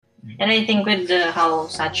And I think with how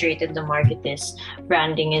saturated the market is,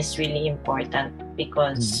 branding is really important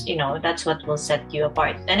because Mm. that's what will set you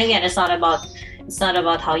apart. And again, it's not about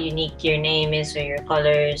how unique your name is or your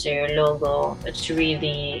colors or your logo. It's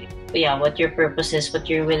really what your purpose is, what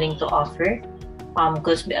you're willing to offer.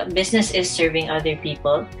 Because business is serving other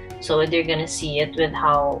people, so they're gonna see it with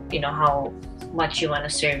how much you want to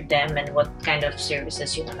serve them and what kind of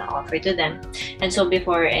services you want to offer to them. And so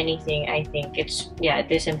before anything, I think it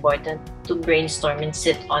is important to brainstorm and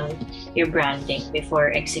sit on your branding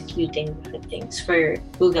before executing different things for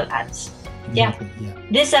Google Ads. Yeah. Exactly. Yeah.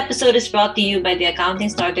 This episode is brought to you by the Accounting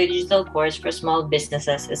Starter Digital Course for Small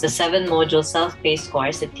Businesses. It's a 7-module self-paced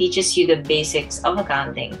course that teaches you the basics of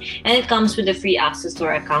accounting, and it comes with a free access to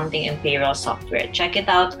our accounting and payroll software. Check it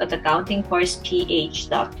out at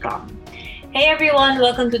accountingcourseph.com. Hey everyone,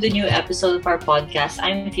 welcome to the new episode of our podcast.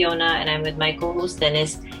 I'm Fiona and I'm with my co-host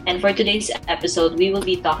Dennis. And for today's episode, we will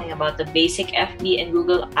be talking about the basic FB and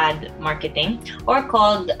Google ad marketing, or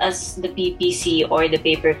called as the PPC or the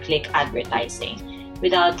pay-per-click advertising.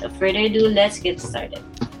 Without further ado, let's get started.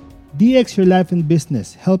 DX Your Life in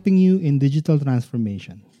Business, helping you in digital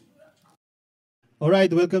transformation. All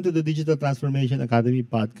right, welcome to the Digital Transformation Academy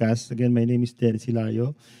podcast. Again, my name is Dennis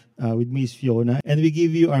Hilario. With me is Fiona, and we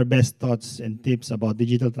give you our best thoughts and tips about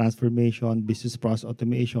digital transformation, business process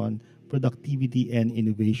automation, productivity, and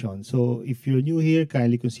innovation. So, if you're new here,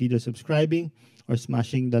 kindly consider subscribing or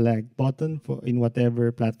smashing the like button for in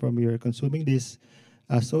whatever platform you're consuming this,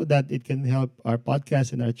 so that it can help our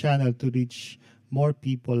podcast and our channel to reach more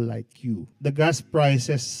people like you. The gas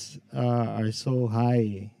prices are so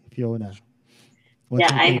high, Fiona. What's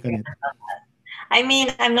Yeah, your I take on it? I mean,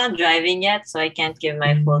 I'm not driving yet, so I can't give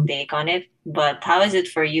my full take on it. But how is it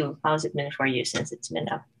for you? How has it been for you since it's been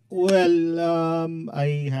up? Well,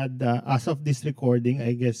 I had, as of this recording,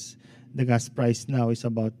 I guess the gas price now is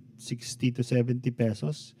about 60 to 70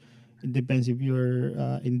 pesos. It depends if you're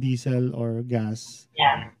in diesel or gas.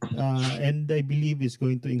 Yeah. And I believe it's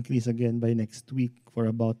going to increase again by next week for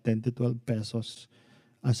about 10 to 12 pesos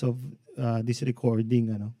as of this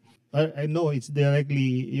recording. Ano. I know it's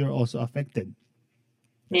directly, you're also affected,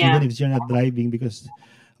 even Yeah. if you're not driving, because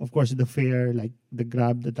of course the fare, like the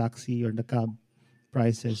grab, the taxi, or the cab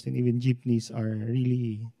prices, and even jeepneys are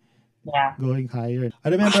really Yeah. going higher.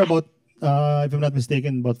 I remember about, if I'm not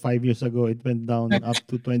mistaken, about 5 years ago, it went down up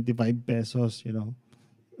to 25 pesos, Wow.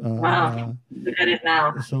 uh, Look at it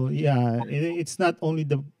now. so yeah, it's not only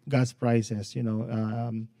the gas prices, it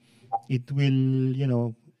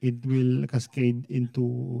will, it will cascade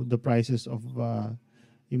into the prices of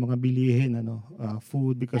yung mga bilihin,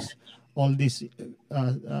 food, because all these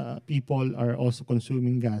people are also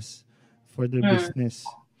consuming gas for their Mm, business.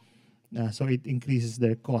 So it increases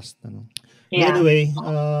their cost. But yeah. anyway,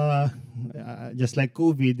 just like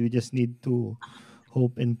COVID, we just need to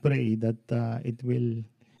hope and pray that the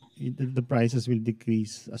prices will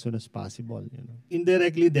decrease as soon as possible.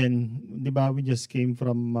 Indirectly then, di ba, we just came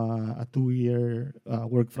from a 2-year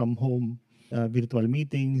work from home, virtual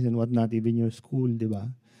meetings and whatnot, even your school, di ba?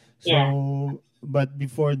 Yeah. So, but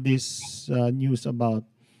before this news about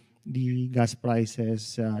the gas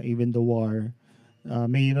prices, even the war,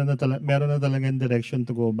 meron na talagang direction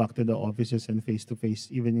to go back to the offices and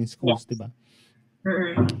face-to-face, even in Yeah. schools, di ba?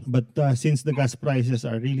 Mm-mm. But since the gas prices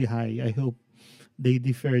are really high, I hope they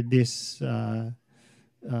defer this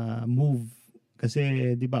move.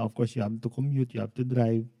 Kasi, di ba, of course, you have to commute, you have to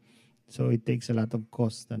drive. So, it takes a lot of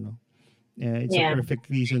cost, ano. It's a Yeah. perfect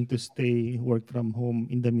reason to stay work from home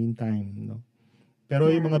in the meantime. Pero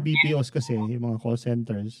yung mga Mm. BPOs kasi, yung mga call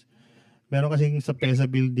centers, meron kasing sa PESA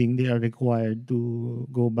building, they are required to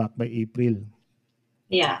go back by April.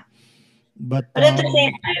 Yeah. But But at the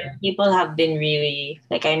same time, people have been really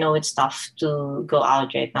like, I know it's tough to go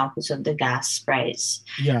out right now because of the gas price.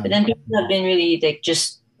 yeah, But then people have been really like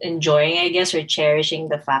just enjoying, I guess, or cherishing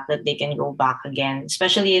the fact that they can go back again.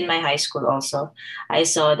 Especially in my high school also. I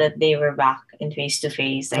saw that they were back in face to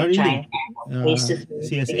face, oh like really? trying face to face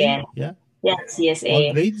CSA? again. Yeah? Yeah, All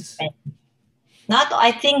CSA. grades? Not, I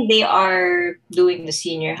think they are doing the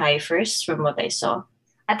senior high first from what I saw.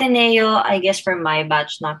 Ateneo, I guess for my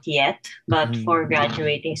batch, not yet, but Mm. for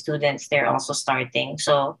graduating students, they're also starting.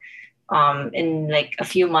 So, in like a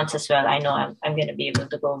few months as well, I know I'm gonna be able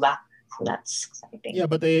to go back. So that's exciting. Yeah,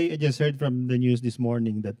 but I just heard from the news this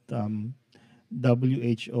morning that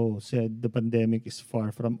WHO said the pandemic is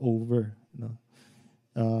far from over. No?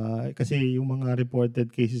 Kasi yung mga reported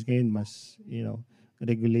cases ngayon mas,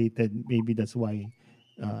 regulated. Maybe that's why.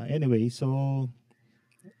 Anyway, so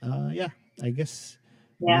yeah, I guess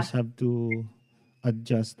we Yeah. just have to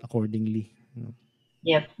adjust accordingly.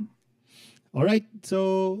 Yep. All right.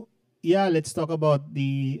 So, yeah, let's talk about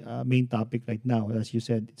the main topic right now. As you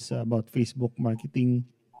said, it's about Facebook marketing,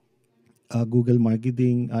 Google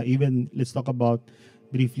marketing. Even let's talk about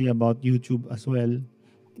briefly about YouTube as well.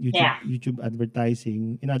 Yeah. YouTube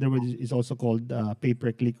advertising. In other words, it's also called pay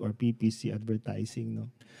per click or PPC advertising. No?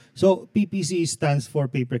 So PPC stands for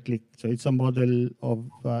pay per click. So it's a model of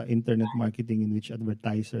internet marketing in which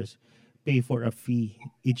advertisers pay for a fee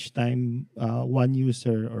each time one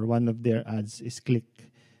user or one of their ads is clicked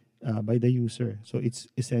by the user. So it's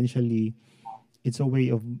a way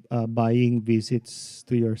of buying visits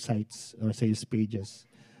to your sites or sales pages.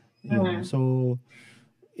 Yun. Mm-hmm. So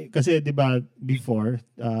kasi 'di ba before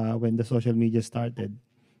when the social media started,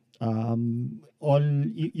 all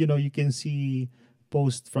you know you can see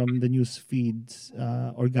posts from the news feeds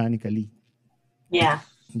organically. Yeah.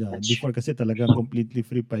 That's true. Before kasi talagang completely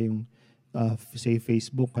free pa yung say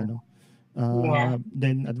Facebook ano. Yeah.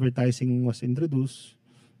 Then advertising was introduced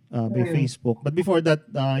by Mm. Facebook. But before that,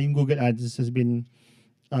 yung Google Ads has been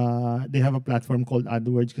they have a platform called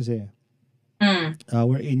AdWords kasi Mm.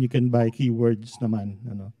 wherein you can buy keywords naman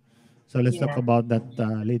ano. So let's talk Yeah. about that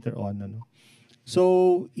later on ano.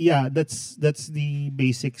 So yeah, that's the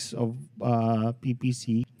basics of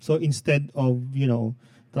PPC. So instead of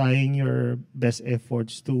trying your best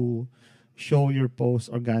efforts to show your posts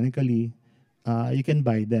organically, you can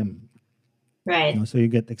buy them. Right. So you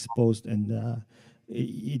get exposed and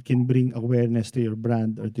it can bring awareness to your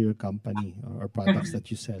brand or to your company or products Mhm.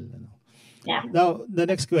 that you sell. Yeah. Now the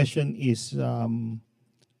next question is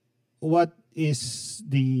what is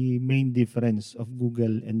the main difference of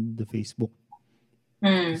Google and the Facebook?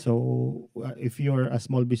 Mm. So, if you're a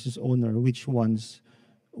small business owner, which ones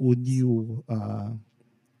would you,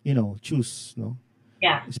 choose? No,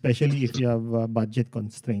 Yeah. especially if you have a budget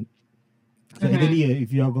constraint. So, Mm-hmm. ideally, if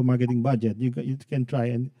you have a marketing budget, you can try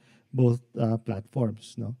and both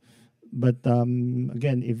platforms. No, but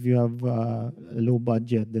again, if you have a low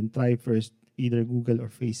budget, then try first either Google or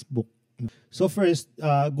Facebook. So first,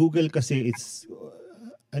 Google kasi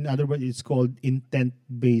in other words, it's called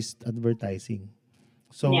intent-based advertising.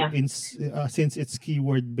 So Yeah. since it's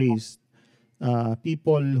keyword based,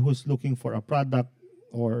 people who's looking for a product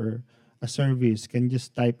or a service can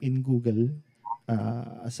just type in Google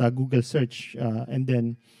as a Google search, and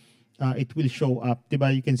then it will show up.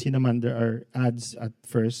 Diba? You can see naman there are ads at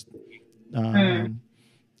first Mm.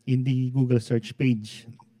 in the Google search page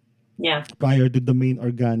Yeah. prior to the main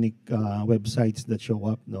organic websites that show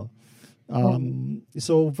up. No. Mm.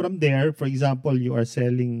 So from there, for example, you are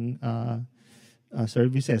selling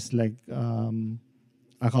services like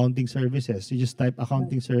accounting services. You just type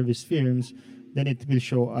accounting service firms, then it will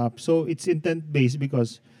show up. So it's intent based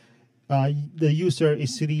because the user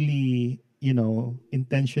is really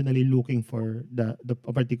intentionally looking for the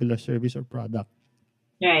a particular service or product.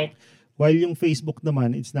 Right. While yung Facebook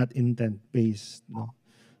naman, it's not intent based. No?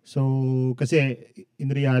 So kasi in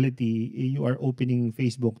reality, you are opening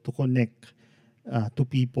Facebook to connect to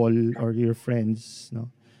people or your friends.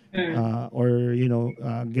 No? Mm. Or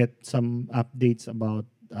get some updates about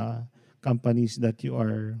companies that you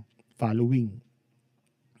are following.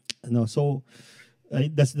 So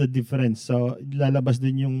that's the difference. So lalabas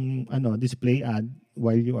din yung display ad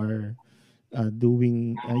while you are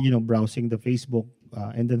doing browsing the Facebook,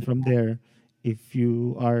 and then from there, if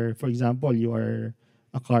you are, for example, you are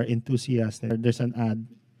a car enthusiast, there's an ad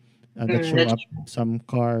that Mm. show That's up true. some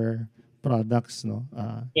car products,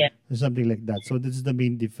 Yeah. something like that. So this is the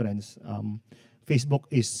main difference. Facebook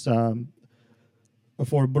is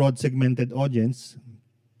for broad segmented audience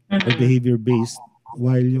or Mm-hmm. behavior based,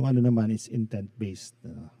 while yung ano naman is intent based.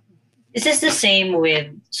 Is this the same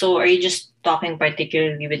with? So, are you just talking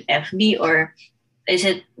particularly with FB, or is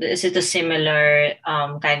it a similar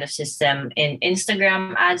kind of system in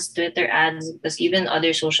Instagram ads, Twitter ads, because even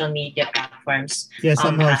other social media platforms Yeah,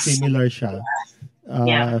 somehow has similar siya.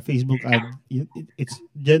 yeah. Facebook ad, it's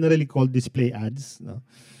generally called display ads. No?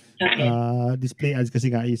 Okay. Display ads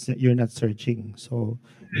kasi nga you're not searching, so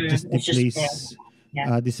it just It's just there.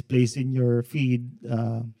 Yeah. displays in your feed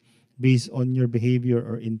based on your behavior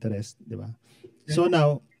or interest, di ba? So Mhm. now,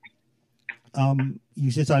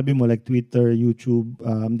 yung sinasabi mo like Twitter, YouTube,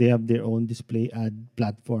 they have their own display ad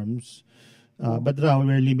platforms. But now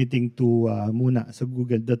we're limiting to muna sa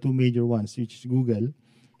Google, the two major ones, which is Google,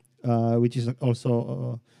 which is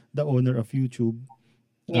also the owner of YouTube,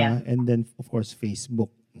 Yeah. and then of course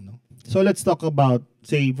Facebook. So let's talk about,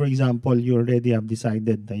 say for example, you already have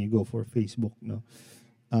decided that you go for Facebook. No,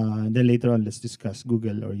 and then later on let's discuss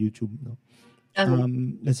Google or YouTube. No,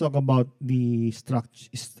 Okay. let's talk about the structure,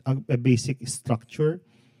 a basic structure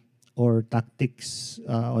or tactics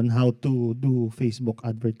on how to do Facebook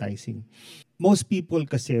advertising. Most people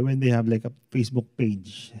kasi when they have like a Facebook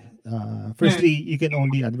page, Mm. firstly, you can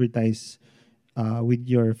only advertise with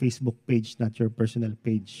your Facebook page, not your personal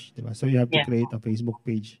page. Diba? So you have to Yeah. create a Facebook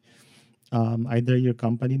page, either your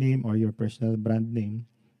company name or your personal brand name,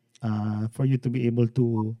 for you to be able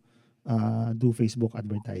to do Facebook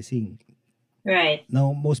advertising. Right.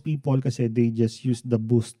 Now, most people kasi they just use the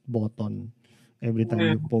boost button every time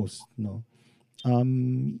you Mm. post, no?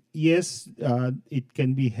 Yes, it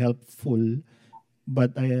can be helpful,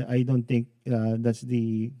 but I don't think that's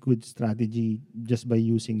the good strategy just by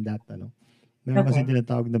using that, ano. Meron kasi Okay.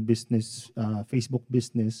 tinatawag na business, Facebook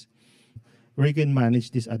business, where you can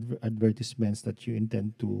manage these advertisements that you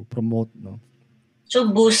intend to promote, no? So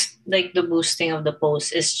boost, like the boosting of the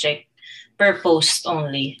post is checked per post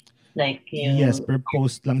only. Like Yes, you, per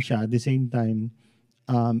post lang siya. At the same time,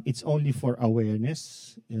 it's only for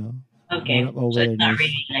awareness, more okay. of So it's not awareness.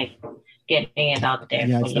 really like getting it out there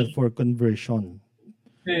Yeah, it's not fully. for conversion,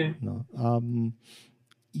 Hmm. no.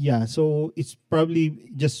 Yeah, so it's probably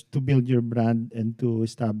just to build your brand and to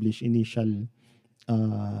establish initial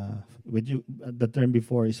what you the term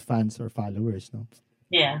before is fans or followers, no.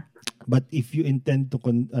 Yeah. But if you intend to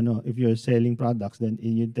if you're selling products, then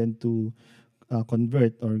you intend to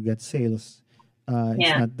convert or get sales, it's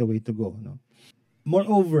Yeah. not the way to go, no.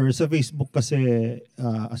 Moreover, sa Facebook kasi,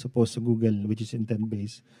 as opposed to Google, which is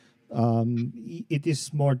intent-based, it is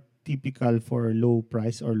more typical for low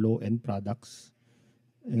price or low end products.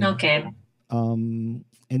 You know, Okay.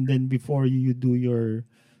 and then before you do your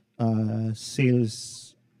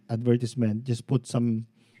sales advertisement, just put some.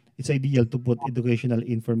 It's ideal to put educational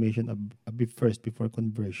information a bit first before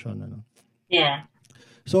conversion. Ano. Yeah.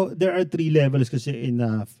 So there are three levels kasi in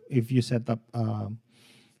if you set up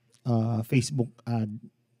Facebook ad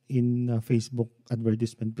in a Facebook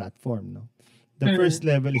advertisement platform. No, the Mm. first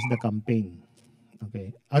level is the campaign.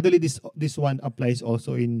 Okay, actually this one applies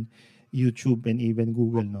also in YouTube and even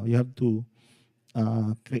Google. No, you have to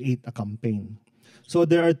create a campaign. So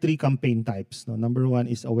there are three campaign types. No, number one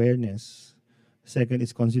is awareness. Second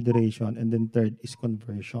is consideration, and then third is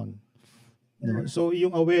conversion. No, so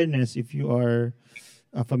yung awareness, if you are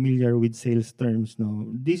familiar with sales terms, no,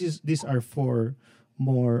 these are for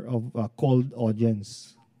more of a cold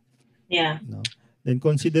audience. Yeah. No, then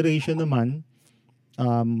consideration naman,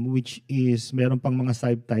 which is meron pang mga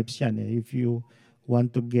side types yan. If you want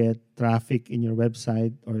to get traffic in your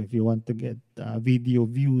website or if you want to get video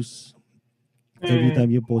views every Mm. time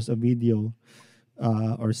you post a video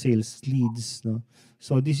or sales leads, no?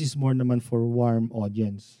 So this is more naman for warm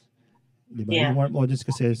audience. Diba? Yung Yeah. warm audience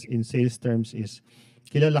kasi in sales terms is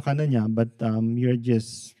kilala ka na niya but you're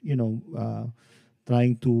just,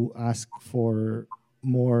 trying to ask for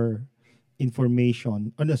more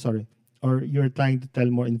information. Oh, no, sorry. Or you're trying to tell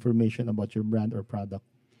more information about your brand or product.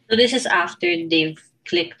 So this is after they've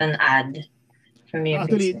clicked an ad from your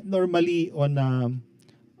Actually, business. normally on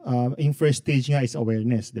yung first stage nga is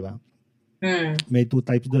awareness, di ba? Mm. May two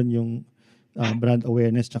types doon, yung brand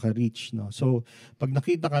awareness tsaka reach, no? So, pag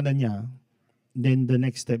nakita ka na niya, then the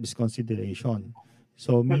next step is consideration.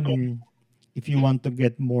 So, Okay. meaning, if you want to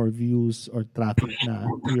get more views or traffic na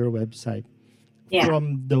to your website Yeah.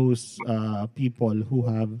 from those people who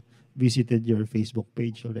have visited your Facebook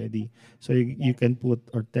page already. So, you can put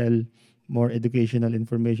or tell more educational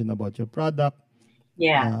information about your product,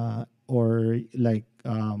 Yeah. or like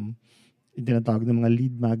yung tinatawag ng mga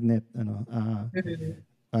lead magnet, Mm.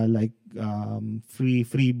 like free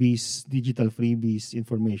freebies, digital freebies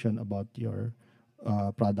information about your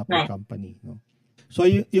product or Right. company, no. So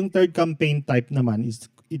yung third campaign type naman is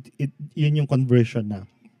yun yung conversion na.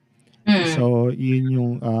 Mm. So yun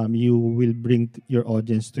yung you will bring your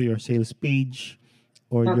audience to your sales page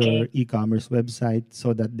or your Okay. e-commerce website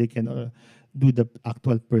so that they can do the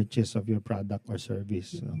actual purchase of your product or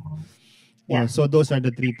service, no. Yeah. So those are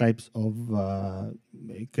the three types of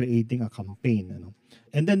creating a campaign.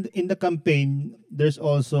 And then in the campaign, there's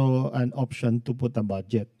also an option to put a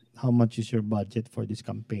budget. How much is your budget for this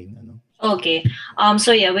campaign? Okay.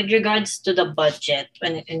 So yeah, with regards to the budget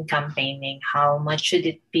when in campaigning, how much should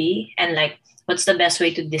it be, and like, what's the best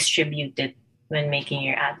way to distribute it when making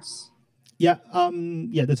your ads? Yeah,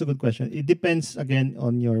 that's a good question. It depends again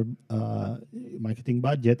on your marketing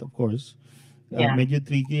budget, of course. Yeah. Medyo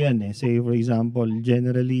tricky yan eh. Say, for example,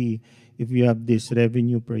 generally, if you have this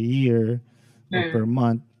revenue per year or per Mm.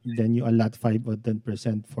 month, then you allot 5 or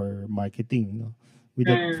 10% for marketing. No? With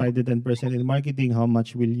that Mm. 5 to 10% in marketing, how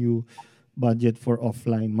much will you budget for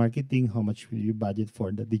offline marketing? How much will you budget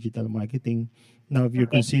for the digital marketing? Now, if you're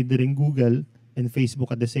Okay. considering Google, and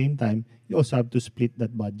Facebook at the same time, you also have to split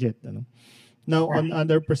that budget. Ano? Now, on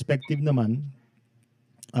other perspective naman,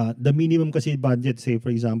 the minimum kasi budget, say for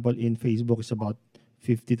example, in Facebook is about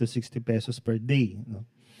 50 to 60 pesos per day. No?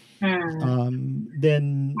 Mm.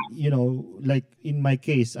 Then, like in my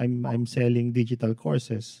case, I'm selling digital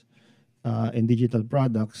courses and digital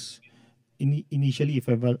products. Initially, if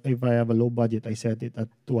I have a low budget, I set it at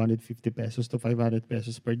 250 pesos to 500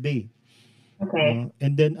 pesos per day. Okay. No?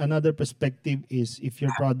 And then another perspective is if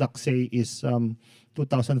your product say is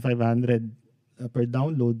 2,500 per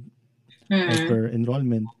download or Mm. per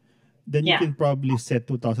enrollment, then you Yeah. can probably set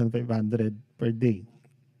 2,500 per day.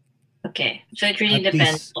 Okay. So it really At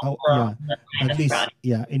depends least, on the kind at of least, product.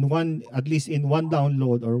 yeah, at least in one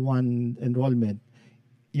download or one enrollment,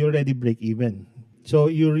 you already break even. So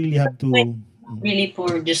you really have Like to. really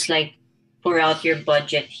pour out your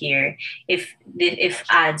budget here. If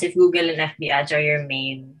ads, if Google and FB ads are your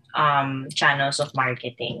main channels of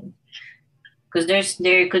marketing, because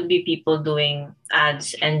there could be people doing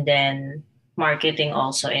ads and then marketing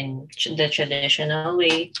also in the traditional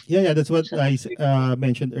way. Yeah, that's what So I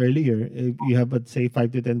mentioned earlier. If you have, let's say,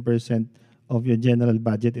 5 to 10% of your general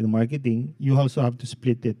budget in marketing, you also have to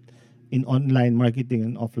split it in online marketing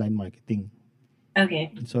and offline marketing.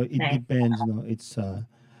 okay, So it nice. depends. No, it's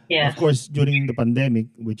Yeah. of course during the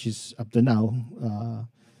pandemic, which is up to now,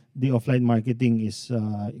 the offline marketing is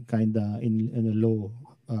kind of in a Mhm.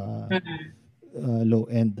 low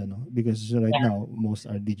end, because right Yeah. now most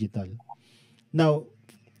are digital. Now,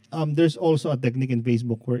 there's also a technique in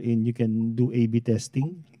Facebook wherein you can do A/B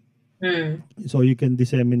testing, Mm. so you can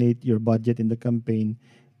disseminate your budget in the campaign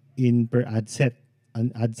in per ad set,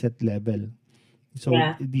 an ad set level. So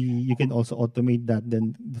Yeah. you can also automate that.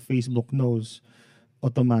 Then the Facebook knows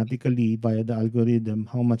automatically via the algorithm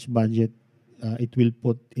how much budget it will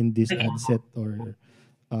put in this Okay. ad set or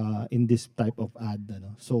in this type of ad.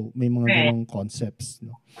 Ano. So may mga Right. ganong concepts.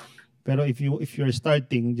 No? Pero if you're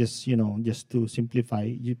starting, just to simplify,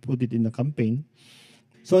 you put it in a campaign.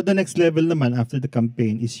 So the next level naman after the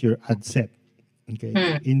campaign is your ad set. Okay.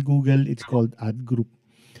 Hmm. In Google, it's called ad group.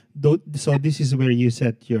 So this is where you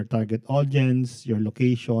set your target audience, your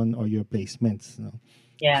location, or your placements. No?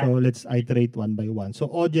 So Yeah. let's iterate one by one. So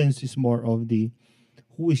audience is more of the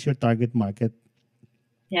who is your target market,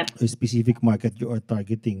 Yep. a specific market you are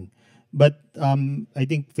targeting. But I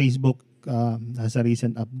think Facebook has a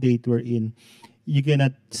recent update wherein you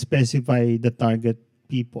cannot specify the target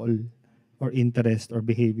people or interest or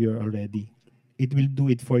behavior already. It will do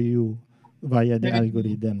it for you via the Mhm.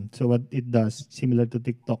 algorithm. So what it does, similar to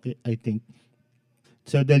TikTok, I think.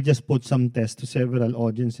 So they'll just put some tests to several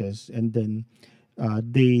audiences, and then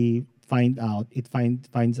they finds out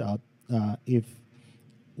if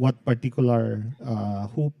what particular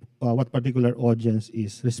audience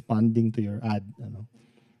is responding to your ad.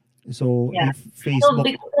 So Yeah. if So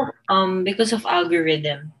Facebook, because of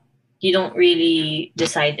algorithm, you don't really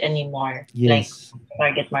decide anymore like yes,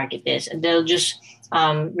 target market is, and they'll just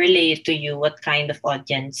relay to you what kind of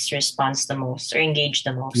audience responds the most or engage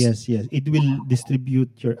the most. yes, it will distribute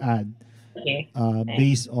your ad Okay. Okay.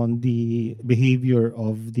 based on the behavior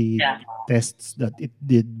of the Yeah. tests that it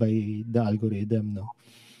did by the algorithm. No.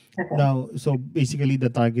 Okay. Now, so basically, the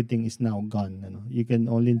targeting is now gone. You can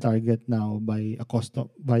only target now by a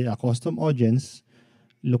custom audience,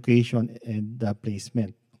 location, and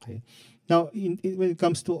placement. Okay. Now, when it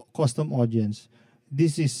comes to custom audience,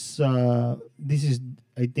 this is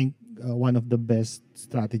I think one of the best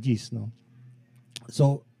strategies. No.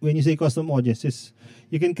 So when you say custom audiences,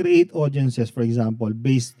 you can create audiences, for example,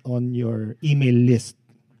 based on your email list.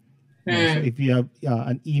 No, so Hmm. if you have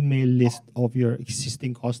an email list of your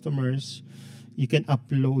existing customers, you can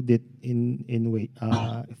upload it in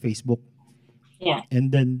Facebook, Yeah. and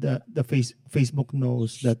then Facebook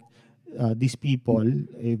knows that these people,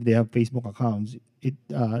 if they have Facebook accounts,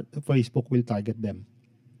 Facebook will target them.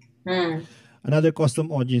 Hmm. Another custom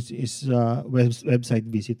audience is website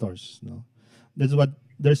visitors. No, there's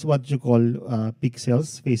what you call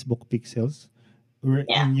pixels, Facebook pixels, Yeah.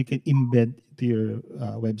 wherein you can embed to your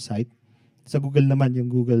website. Sa Google naman, yung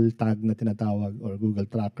Google tag na tinatawag or Google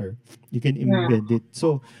Tracker, you can Hmm. embed it.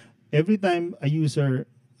 So, every time a user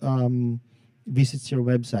visits your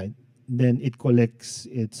website, then it collects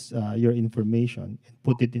your information and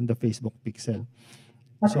put it in the Facebook pixel.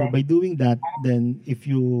 So, Okay. by doing that, then if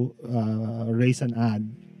you raise an ad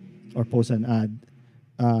or post an ad,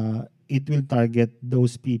 it will target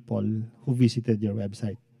those people who visited your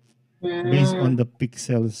website based on Hmm. the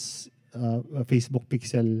pixels, Facebook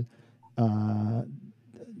pixel, uh,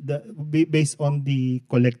 based on the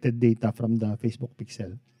collected data from the Facebook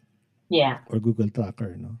pixel Yeah. or Google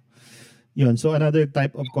Tracker. No? Yun. So another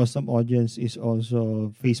type of custom audience is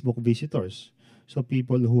also Facebook visitors. So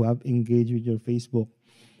people who have engaged with your Facebook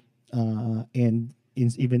and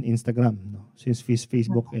even Instagram. No? Since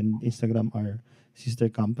Facebook and Instagram are sister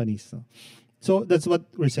companies. No? So that's what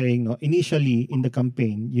we're saying. No? Initially in the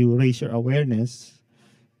campaign, you raise your awareness,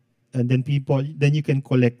 and then you can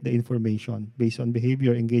collect the information based on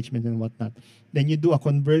behavior, engagement, and whatnot. Then you do a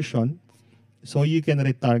conversion, so you can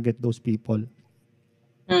retarget those people.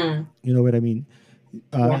 Mm. You know what I mean?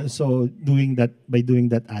 Yeah. So doing that by doing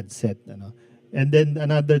that ad set, and then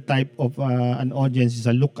another type of an audience is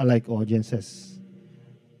a look-alike audiences.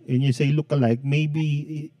 When you say look-alike,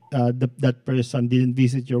 maybe that person didn't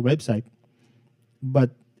visit your website,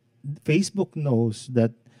 but Facebook knows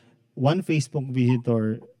that one Facebook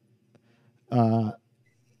visitor, uh,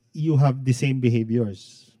 you have the same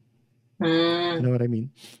behaviors. You Mm. know what I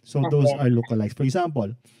mean? So those Okay. are lookalikes. For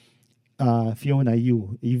example, Fiona,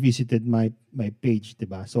 you visited my page,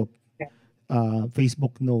 diba? So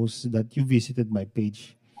Facebook knows that you visited my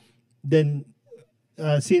page. Then,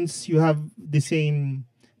 since you have the same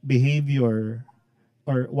behavior,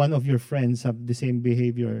 or one of your friends have the same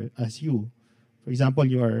behavior as you, for example,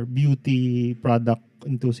 you are beauty product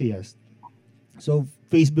enthusiast. So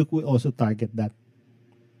Facebook will also target your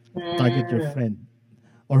Mm. friend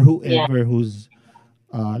or Yeah. whoever who's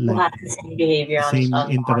Who like has the same behavior same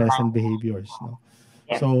on interests and online? behaviors. No,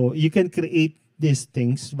 Yeah. so you can create these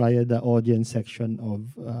things via the audience section of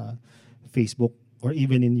Facebook, or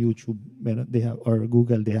even in YouTube. They have, or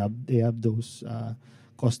Google. They have those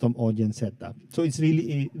custom audience setup. So it's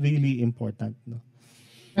really important. No,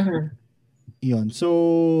 Mm-hmm. yun.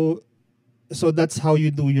 So that's how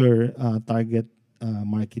you do your target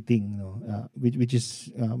marketing. No, which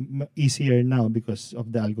is easier now because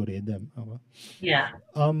of the algorithm. Okay? Yeah.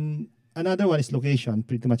 Another one is location.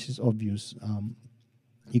 Pretty much is obvious.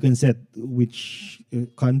 You can set which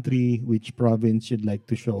country, which province you'd like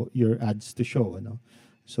to show your ads to show.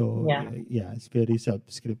 So Yeah. yeah, it's very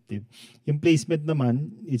self-descriptive. Yung placement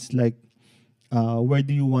naman, it's like where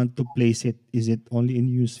do you want to place it? Is it only in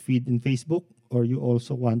news feed in Facebook, or you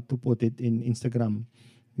also want to put it in Instagram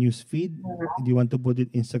news feed? Mhm. Do you want to put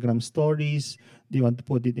it Instagram stories? Do you want to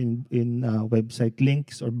put it in website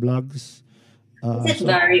links or blogs? Does it So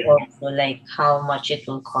vary also, like how much it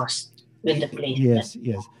will cost with the placement?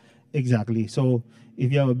 yes, exactly. So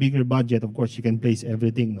if you have a bigger budget, of course you can place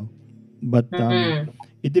everything, no. But Mm-hmm.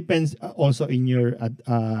 it depends also in your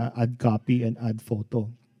ad copy and ad photo,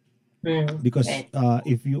 Mm. because Right.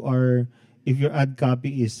 if your ad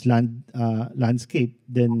copy is landscape,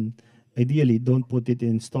 then ideally don't put it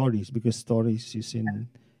in stories, because stories is in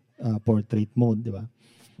portrait mode, di ba?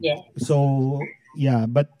 Yes. So yeah,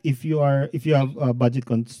 but if you have a budget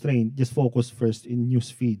constraint, just focus first in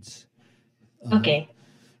news feeds. Okay.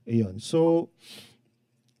 Ayun. So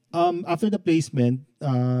after the placement,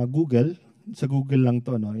 Google, sa Google lang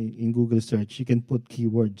to, no? In Google search, you can put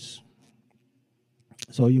keywords.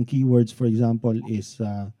 So yung keywords, for example, is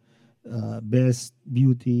best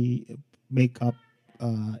beauty makeup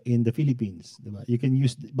in the Philippines. Diba? You can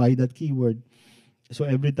use by that keyword. So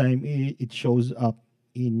every time it shows up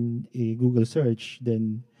in a Google search,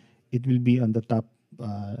 then it will be on the top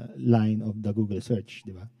line of the Google search.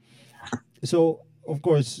 Diba? So, of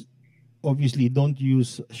course, obviously, don't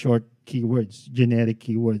use short keywords, generic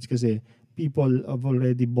keywords, because people have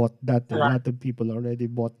already bought that. A A lot. lot of people already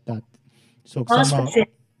bought that. So How somehow, specific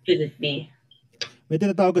should it be? may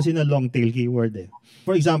tinatawag kasi na long tail keyword eh.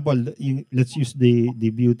 For example, let's use the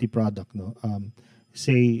beauty product, no.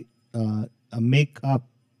 Say a makeup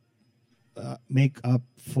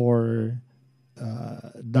for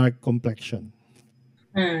dark complexion.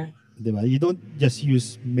 Mm. 'Di ba? You don't just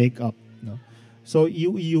use makeup, no. So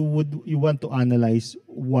you want to analyze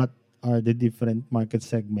what are the different market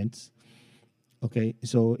segments. Okay,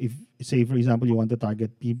 so if, say for example, you want to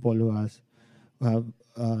target people who have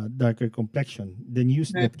darker complexion, then use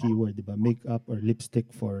Mm. that keyword, diba? Makeup or lipstick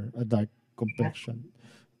for a dark complexion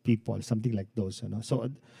people, something like those. So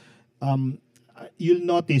you'll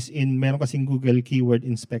notice in meron kasing Google Keyword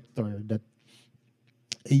Inspector that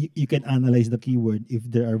you can analyze the keyword if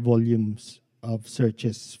there are volumes of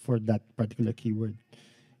searches for that particular keyword,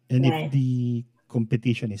 and if Right. the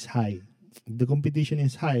competition is high. If the competition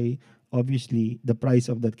is high, obviously the price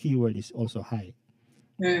of that keyword is also high.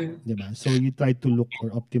 Mm. Diba? So you try to look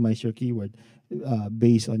or optimize your keyword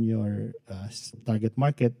based on your target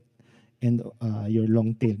market and your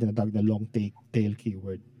long tail, tinatawag na long tail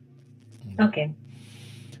keyword. Okay.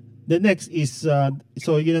 The next is,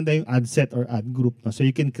 so yun na yung ad set or ad group. No? So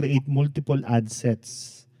you can create multiple ad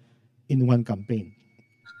sets in one campaign.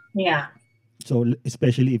 Yeah. So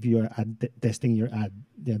especially if you are testing your ad,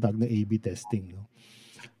 tinatawag na A/B testing, no?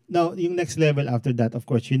 Now, yung next level after that, of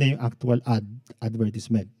course, yun na yung actual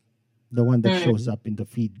advertisement, the one that shows Mm. up in the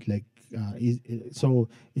feed. Like, so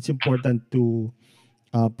it's important to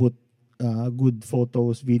put good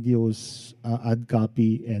photos, videos, ad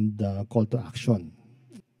copy, and call to action.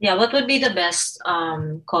 Yeah, what would be the best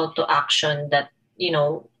call to action that,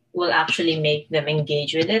 will actually make them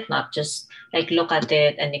engage with it, not just like look at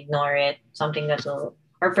it and ignore it, something that will,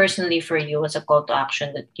 or personally for you, what's a call to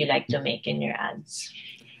action that you like to make in your ads?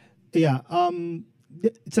 Yeah,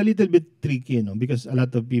 it's a little bit tricky, because a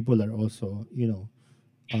lot of people are also,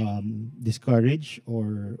 discouraged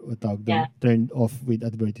or what tawag Yeah, doon, turned off with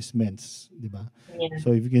advertisements, di ba? yeah.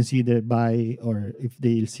 So if you can see their buy or if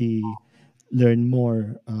they'll see learn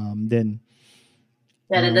more, then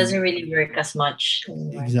That it doesn't um, really work as much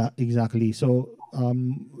anymore. exactly. So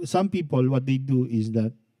some people, what they do is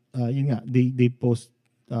that yun nga, they post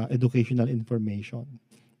educational information.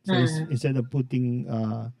 So Mm. instead of putting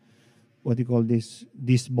what you call these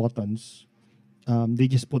buttons,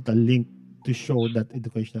 they just put a link to show that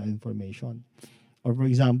educational information. Or for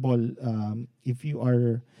example, if you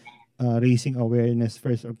are raising awareness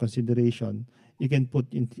first or consideration, you can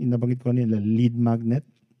put in nabanggit ko nila lead magnet.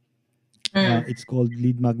 Mm. It's called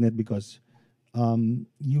lead magnet because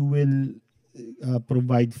you will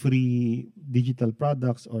provide free digital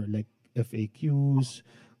products or like FAQs,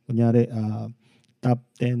 kunyari, top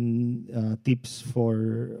 10 tips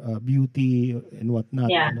for beauty and whatnot.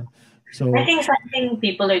 Yeah. I So, think something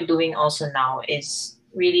people are doing also now is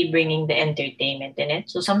really bringing the entertainment in it.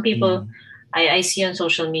 So some people mm, I see on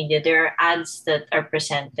social media there are ads that are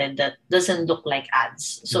presented that doesn't look like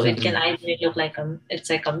ads. So it can exactly. either look like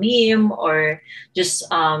it's like a meme or just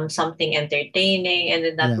something entertaining, and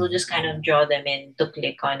then that Yeah. will just kind of draw them in to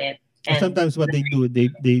click on it. Or And sometimes what they do,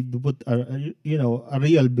 they put a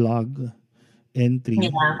real blog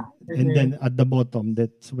entry, yeah. and Hmm. then at the bottom,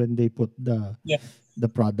 that's when they put Yeah.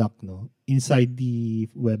 the product, no, inside the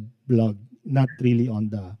web blog, not really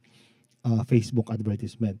on the Facebook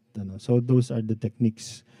advertisement. So those are the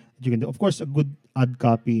techniques that you can do. Of course, a good ad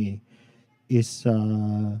copy is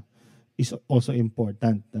uh, is also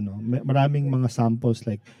important. Maraming mga samples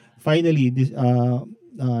like finally this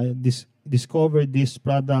discover this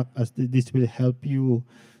product as this will help you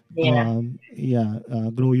Yeah.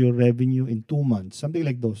 grow your revenue in 2 months, something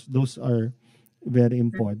like those. Those are very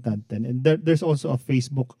important. And there's also a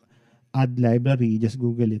Facebook ad library. Just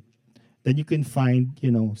Google it, then you can find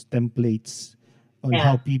templates on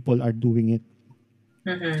how Yeah. people are doing it.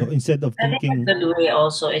 So Hmm. instead of I think a thinking, good way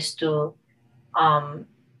also is to um,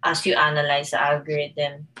 as you analyze the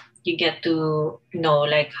algorithm, you get to know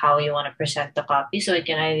like how you want to present the copy. So it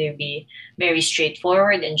can either be very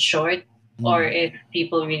straightforward and short, or mm, if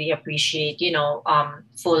people really appreciate,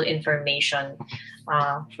 full information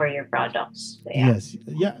for your products. So yeah. yes,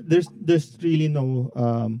 yeah, there's really no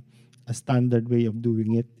a standard way of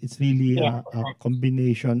doing it. It's really Yeah. a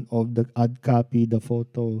combination of the ad copy, the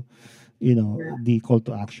photo, the call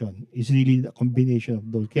to action. It's really the combination of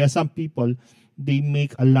those. Kaya some people, they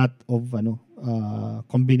make a lot of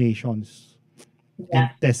combinations and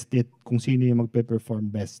Yeah. test it kung sino yung magpe-perform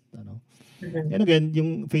best. Mhm. And again,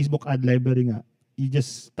 yung Facebook ad library nga, you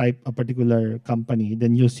just type a particular company,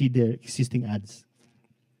 then you'll see their existing ads.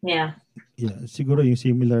 Yeah. Yeah, siguro yung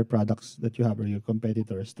similar products that you have or your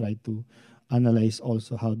competitors, try to analyze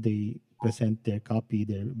also how they present their copy,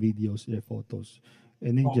 their videos, their photos,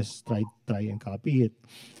 and then just try and copy it,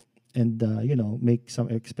 and make some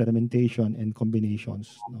experimentation and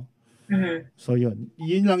combinations. No, Mhm. so yun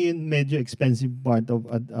lang yung medyo expensive part of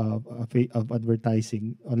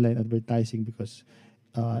advertising, online advertising, because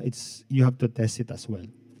it's you have to test it as well,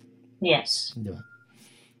 Yes. di ba?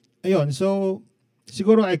 Ayun, so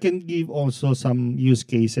siguro I can give also some use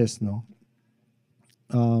cases, no.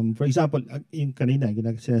 For example, yung kanina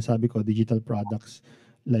sinasabi ko digital products,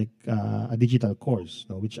 like a digital course,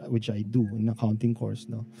 no, which I do, an accounting course,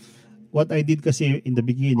 no. What I did kasi in the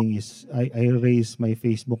beginning is I raised my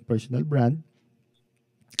Facebook personal brand,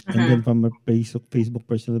 and then Mhm. from a Facebook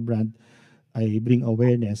personal brand, I bring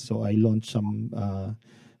awareness. So I launch some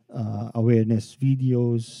awareness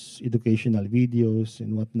videos, educational videos,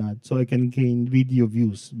 and whatnot, so I can gain video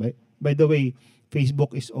views. By the way,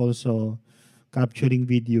 Facebook is also capturing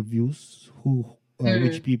video views, who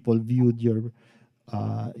which Mhm. people viewed your.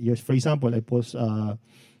 For example, I post uh,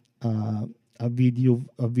 a video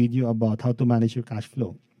about how to manage your cash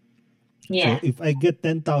flow. So Yeah. if I get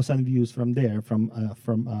 10,000 views from there, from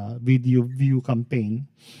a video view campaign,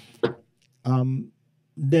 um,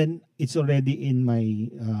 then it's already in my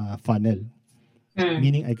funnel. Mm.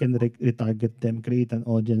 meaning I can retarget them, create an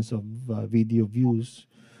audience of video views,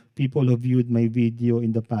 people who viewed my video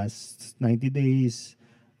in the past 90 days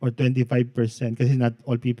or 25%, kasi not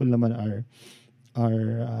all people naman are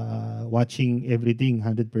watching everything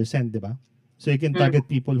 100%, di ba? So you can Mm. target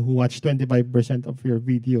people who watch 25% of your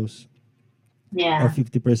videos or Yeah.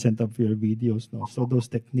 50% of your videos, no? So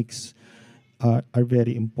those techniques are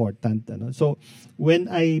very important, ano? So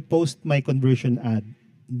when I post my conversion ad,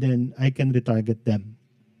 then I can retarget them.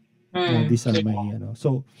 Mm. These are my,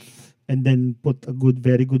 so, and then put a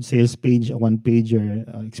very good sales page, a one pager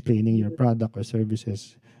explaining your product or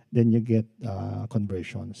services. Then you get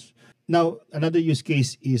conversions. Now, another use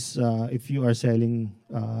case is if you are selling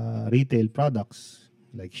retail products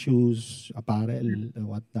like shoes, apparel, and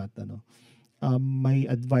whatnot. My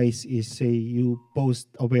advice is, say, you post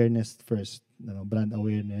awareness first, brand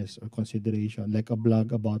awareness or consideration, like a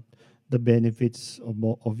blog about the benefits of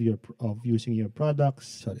using your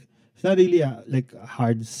products. Sorry, it's not really like a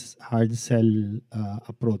hard sell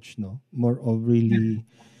approach. No, more of really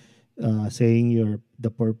saying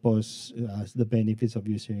the purpose, the benefits of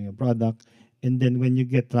using your product, and then when you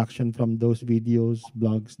get traction from those videos,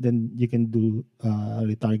 blogs, then you can do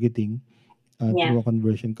retargeting Yeah. through a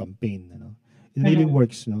conversion campaign. It really Mm-hmm.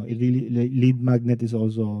 works. No, it really lead magnet is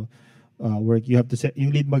also work. You have to set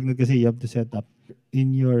yung lead magnet kasi you have to set up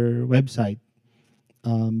in your website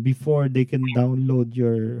before they can download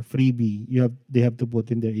your freebie. They have to put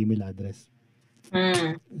in their email address,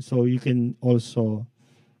 Mm. so you can also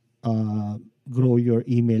uh, grow your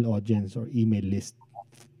email audience or email list.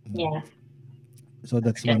 Mm. Yeah. So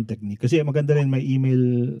That's that's good. one technique. Kasi maganda rin may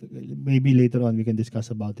email, maybe later on we can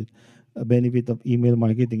discuss about it. A benefit of email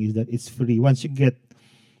marketing is that it's free. Once you get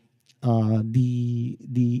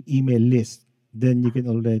the email list, then you can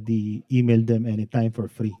already email them anytime for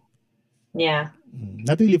free. Yeah.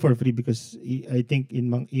 Not really for free because I think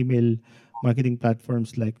in email marketing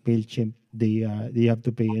platforms like Mailchimp, they have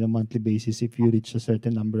to pay on a monthly basis if you reach a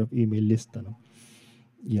certain number of email list. Ano?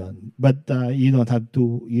 Yun. But you don't have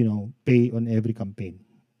to, pay on every campaign.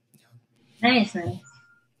 Nice. Nice.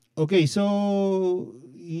 Okay, so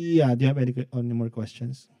yeah, do you have any more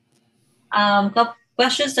questions?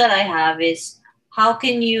 Questions that I have is how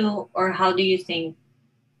can you or how do you think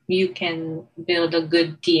you can build a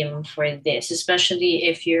good team for this, especially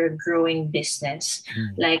if you're a growing business.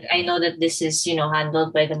 Mm. Like I know that this is,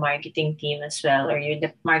 handled by the marketing team as well or your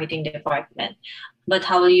marketing department. But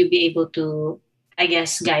how will you be able to, I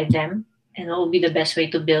guess, guide them? And what will be the best way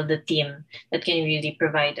to build a team that can really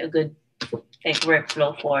provide a good like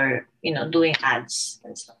workflow for, doing ads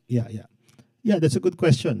and stuff? Yeah, yeah. Yeah, that's a good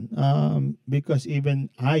question. Because even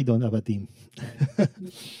I don't have a team.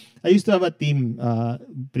 I used to have a team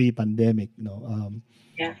pre-pandemic,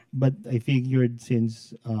 Yeah. but I figured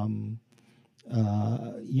since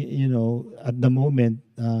at the moment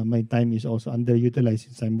my time is also underutilized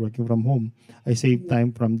since I'm working from home. I save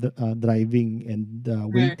time from the driving and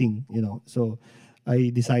Mm. waiting, So I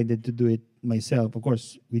decided to do it myself, of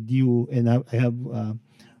course, with you, and I have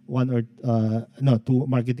one or no two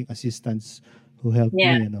marketing assistants who help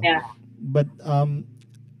Yeah. me, Yeah. But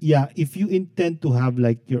yeah, if you intend to have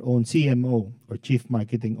like your own CMO or chief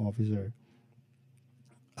marketing officer,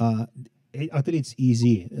 uh, actually it's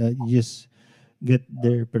easy. You just get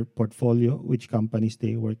their portfolio, which companies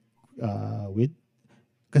they work with.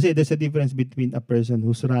 Because there's a difference between a person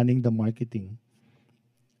who's running the marketing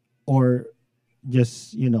or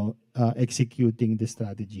just executing the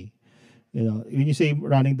strategy. When you say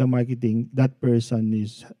running the marketing, that person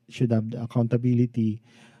should have the accountability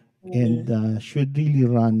and Mm. should really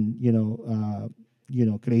run.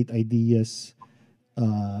 Create ideas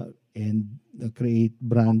and create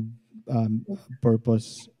brand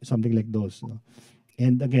purpose, something like those.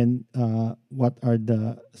 And again, what are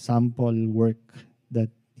the sample work that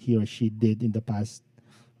he or she did in the past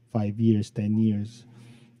 5 years, 10 years,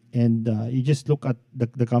 and you just look at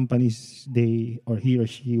the companies they or he or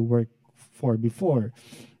she worked for before,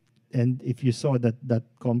 and if you saw that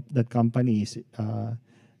company is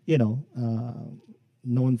you know uh,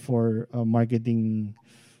 known for marketing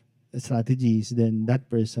strategies, then that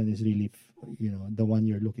person is really the one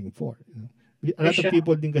you're looking for. A For lot of sure.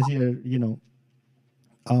 people din kasi are,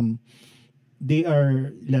 um, they are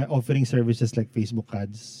offering services like Facebook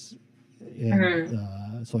ads and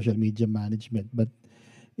Mhm. social media management, but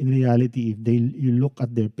in reality, if you look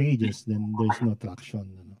at their pages, then there's no traction.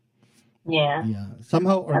 Yeah. Yeah,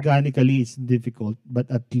 somehow organically it's difficult, but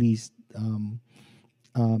at least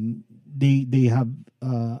they have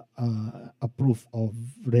a proof of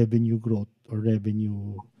revenue growth or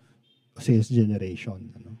revenue sales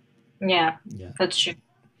generation. Yeah. Yeah. That's true.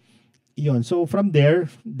 Yun. So from there,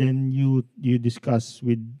 then you discuss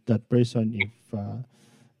with that person if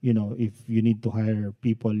if you need to hire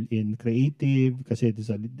people in creative kasi it is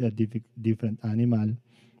a different animal,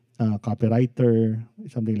 copywriter,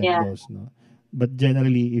 something like Yeah. those, no. But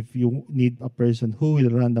generally, if you need a person who will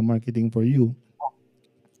run the marketing for you,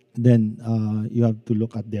 then you have to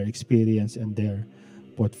look at their experience and their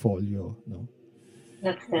portfolio, no.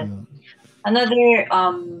 That's it. Yeah. Another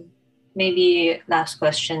maybe last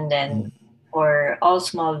question then Mm. for all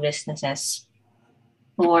small businesses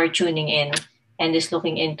who are tuning in and is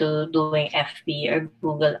looking into doing FB or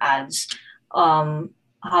Google ads.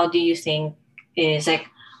 How do you think is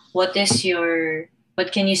like what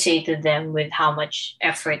can you say to them with how much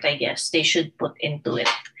effort I guess they should put into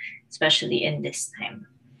it, especially in this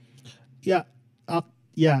time? Yeah,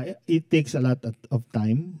 yeah, it takes a lot of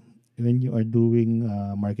time when you are doing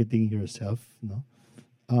marketing yourself, no.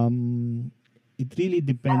 It really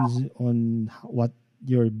depends on what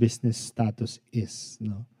your business status is,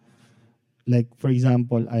 no. Like for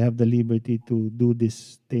example, I have the liberty to do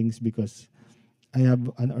these things because I have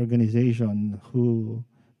an organization who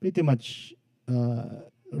pretty much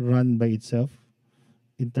run by itself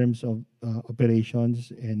in terms of operations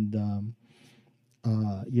and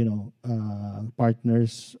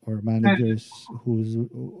partners or Mhm. managers who's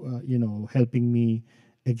helping me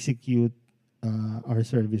execute our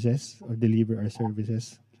services or deliver our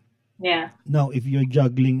services. Yeah. Now, if you're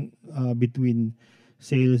juggling between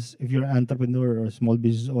sales, if you're an entrepreneur or small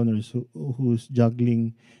business owners who's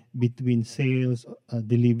juggling between sales,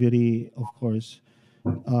 delivery, of course,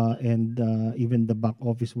 and even the back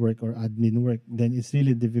office work or admin work, then it's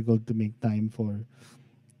really difficult to make time for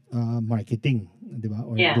marketing, di ba?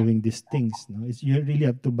 Or Yeah. doing these things. No, it's you really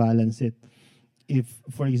have to balance it. If,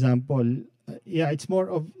 for example, it's more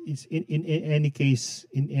of it's in any case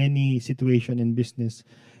in any situation in business,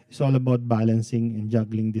 it's all about balancing and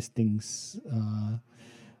juggling these things.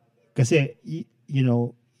 Kasi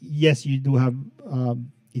yes, you do have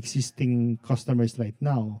existing customers right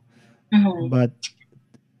now, Mhm. but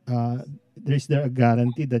there's there a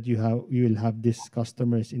guarantee that you will have these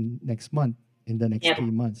customers in next month, in the next Yep.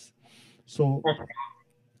 3 months. So That's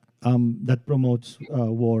that promotes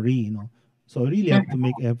worry, so really have to Mhm.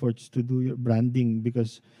 make efforts to do your branding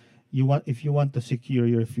because if you want to secure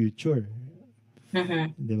your future,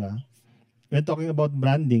 Mhm. di ba? When talking about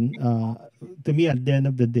branding, to me at the end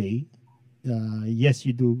of the day, yes,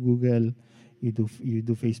 you do Google, you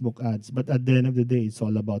do Facebook ads, but at the end of the day, it's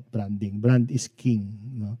all about branding. Brand is king,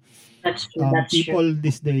 That's true. That's true. people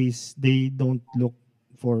these days, they don't look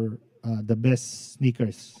for the best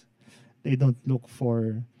sneakers. They don't look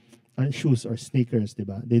for shoes or sneakers,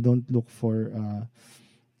 diba? They don't look for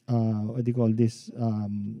what do you call this?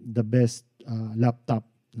 The best laptop.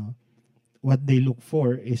 No, what they look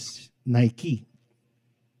for is Nike,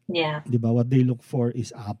 Yeah. diba? What they look for is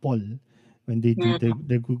Apple when they do Mm.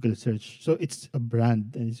 their Google search. So it's a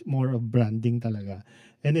brand, and it's more of branding talaga,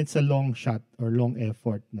 and it's a long shot or long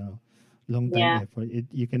effort, no, long time Yeah. effort.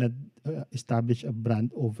 You cannot establish a brand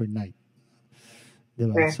overnight,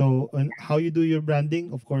 diba? Sure. So how you do your branding,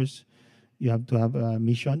 of course, you have to have a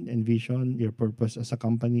mission and vision, your purpose as a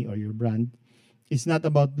company or your brand. It's not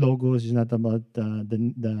about logos. It's not about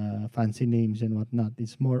the fancy names and whatnot.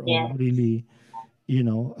 It's more of Yeah. really,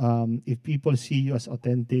 if people see you as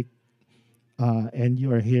authentic and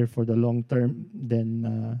you are here for the long term,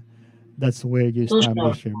 then that's where you Too short.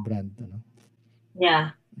 establish your brand.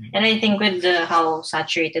 Yeah. And I think with how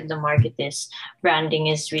saturated the market is, branding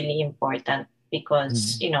is really important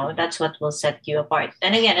because, Mm. that's what will set you apart.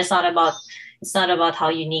 And again, it's not about how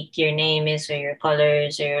unique your name is or your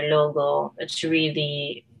colors or your logo. It's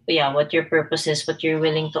really what your purpose is, what you're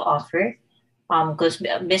willing to offer. Because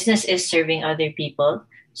business is serving other people.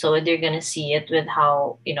 So they're gonna see it with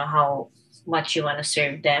how much you want to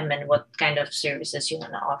serve them and what kind of services you want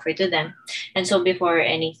to offer to them. And so before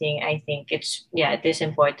anything, I think it is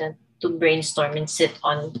important to brainstorm and sit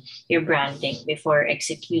on your branding before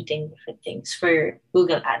executing different things for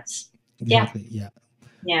Google Ads. Yeah, Exactly. Yeah.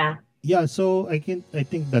 yeah. Yeah. So I think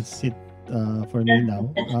that's it for me That's, now.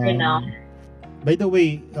 that's for now. By the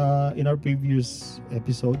way, in our previous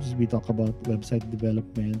episodes, we talk about website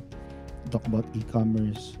development, talk about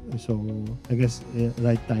e-commerce. So I guess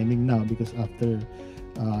right timing now because after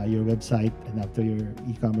your website and after your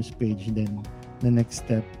e-commerce page, then the next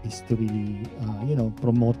step is to really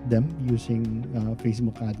promote them using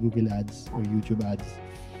Facebook ad, Google ads, or YouTube ads,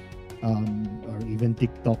 or even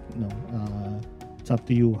TikTok. It's up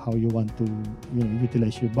to you how you want to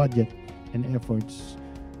utilize your budget and efforts.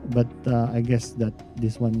 But I guess that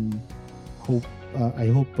this one hope I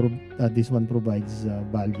hope this one provides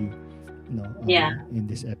value Yeah. in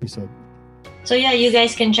this episode. So yeah, you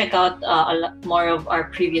guys can check out a lot more of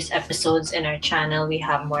our previous episodes in our channel. We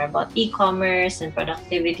have more about e-commerce and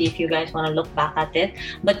productivity if you guys want to look back at it.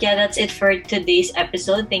 But yeah, that's it for today's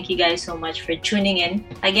episode. Thank you guys so much for tuning in.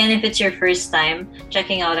 Again, if it's your first time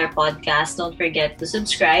checking out our podcast, don't forget to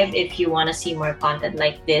subscribe if you want to see more content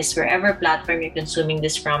like this, wherever platform you're consuming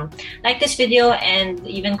this from. Like this video and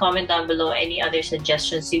even comment down below any other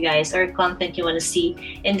suggestions you guys or content you want to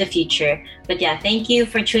see in the future. But yeah, thank you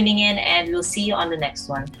for tuning in, and we'll see you on the next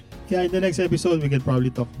one. Yeah, in the next episode, we can probably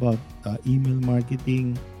talk about email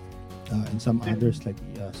marketing and some others like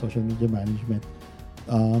social media management.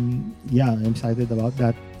 Yeah, I'm excited about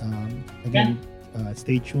that. Again,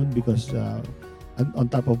 stay tuned because on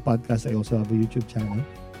top of podcast, I also have a YouTube channel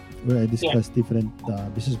where I discuss different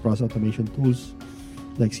business process automation tools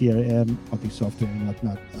like CRM, accounting software, and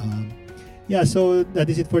whatnot. Yeah, so that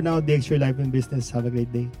is it for now. DX Your Life in Business. Have a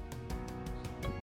great day.